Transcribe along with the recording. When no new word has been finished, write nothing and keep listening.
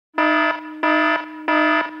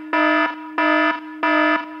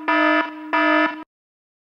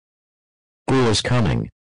is coming.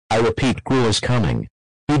 I repeat, Gru is coming.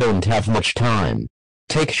 You don't have much time.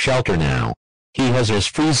 Take shelter now. He has his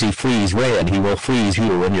freeze ray and he will freeze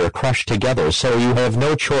you and your crush together, so you have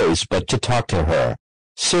no choice but to talk to her.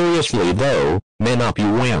 Seriously though, man up,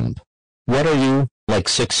 you wimp. What are you, like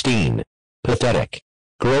 16? Pathetic.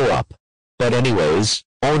 Grow up. But anyways,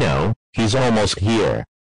 oh no, he's almost here.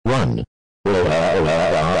 Run.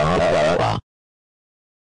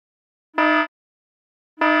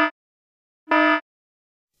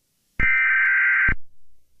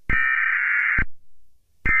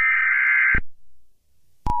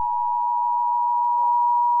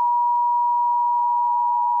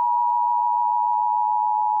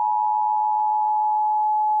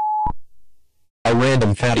 A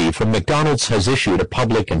random fatty from McDonald's has issued a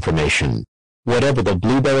public information. Whatever the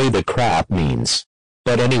blueberry the crap means.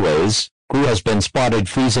 But anyways, Gru has been spotted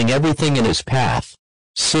freezing everything in his path.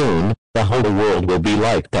 Soon, the whole world will be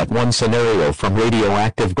like that one scenario from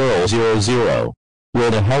Radioactive Girl 00.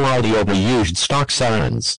 Where the hell are the overused stock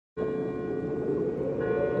sirens?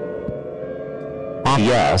 Ah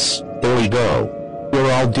yes, there we go.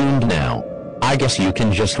 We're all doomed now. I guess you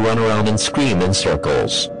can just run around and scream in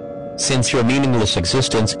circles. Since your meaningless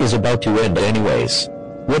existence is about to end anyways.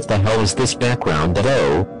 What the hell is this background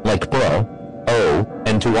that like bro? Oh,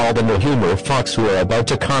 and to all the no humor fucks who are about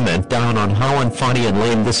to comment down on how unfunny and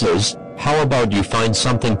lame this is, how about you find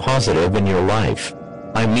something positive in your life?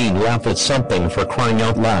 I mean, laugh at something, for crying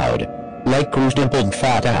out loud. Like Gru's dimpled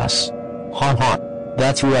fat ass. Ha ha.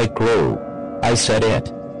 That's right, Gru. I said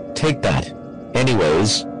it. Take that.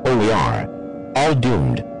 Anyways, we are all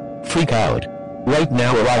doomed. Freak out. Right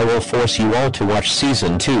now or I will force you all to watch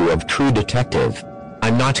season 2 of True Detective.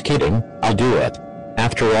 I'm not kidding, I'll do it.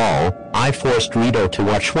 After all, I forced Rito to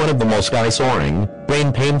watch one of the most eye-soaring,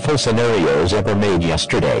 brain-painful scenarios ever made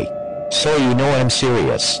yesterday. So you know I'm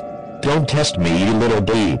serious. Don't test me, you little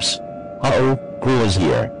bleeps. Uh-oh, Gru is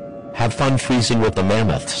here. Have fun freezing with the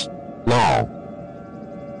mammoths. Lol.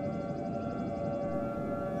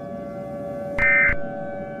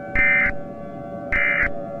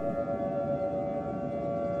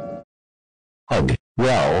 Ugh,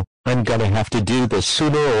 well, I'm gonna have to do this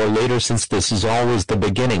sooner or later since this is always the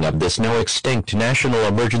beginning of this now extinct national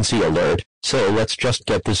emergency alert, so let's just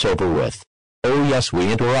get this over with. Oh yes, we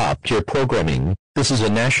interrupt your programming, this is a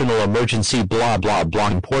national emergency blah blah blah,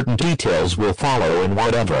 important details will follow and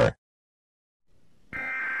whatever.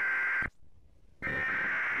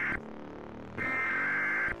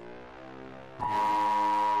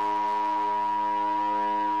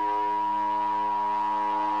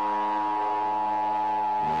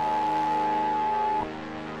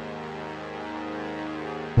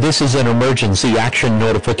 This is an emergency action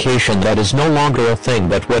notification that is no longer a thing,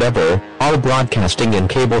 but whatever. Our broadcasting and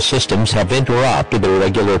cable systems have interrupted their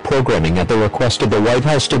regular programming at the request of the White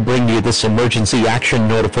House to bring you this emergency action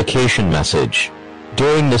notification message.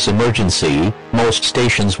 During this emergency, most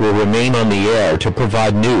stations will remain on the air to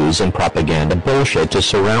provide news and propaganda bullshit to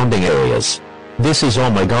surrounding areas. This is, oh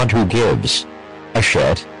my god, who gives a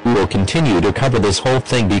shit? We will continue to cover this whole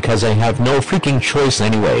thing because I have no freaking choice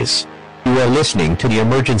anyways. You are listening to the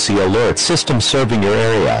emergency alert system serving your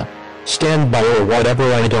area. Stand by or whatever,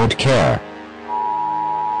 I don't care.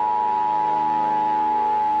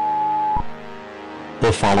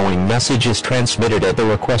 The following message is transmitted at the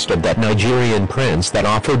request of that Nigerian prince that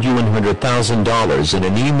offered you $100,000 in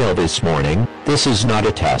an email this morning. This is not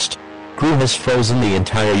a test. Gru has frozen the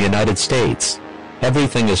entire United States.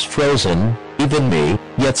 Everything is frozen, even me,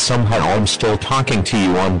 yet somehow I'm still talking to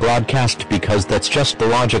you on broadcast because that's just the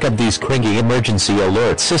logic of these cringy emergency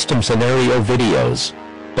alert system scenario videos.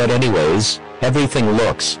 But anyways, everything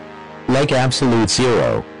looks like absolute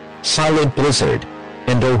zero. Silent blizzard.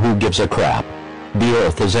 And oh, who gives a crap? The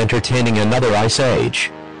Earth is entertaining another ice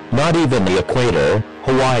age. Not even the equator,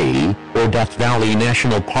 Hawaii, or Death Valley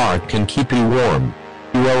National Park can keep you warm.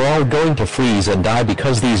 You are all going to freeze and die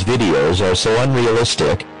because these videos are so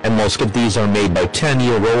unrealistic, and most of these are made by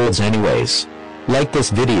 10-year-olds anyways. Like this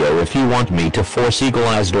video if you want me to force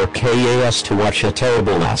eagle-eyed or KAS to watch a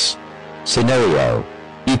terrible ass scenario.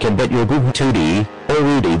 You can bet your boo-tootie, or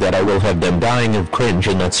Rudy, that I will have them dying of cringe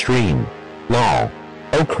in that stream. Lol.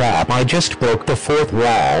 Oh crap, I just broke the fourth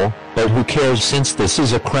wall, but who cares since this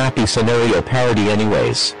is a crappy scenario parody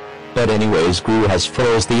anyways. But anyways, Gru has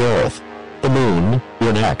froze the Earth. The moon,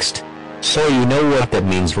 you're next. So you know what that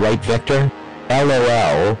means, right, Vector?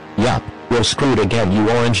 LOL, yup, we're screwed again, you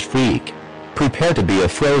orange freak. Prepare to be a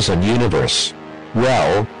frozen universe.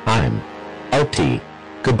 Well, I'm out.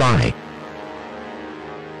 Goodbye.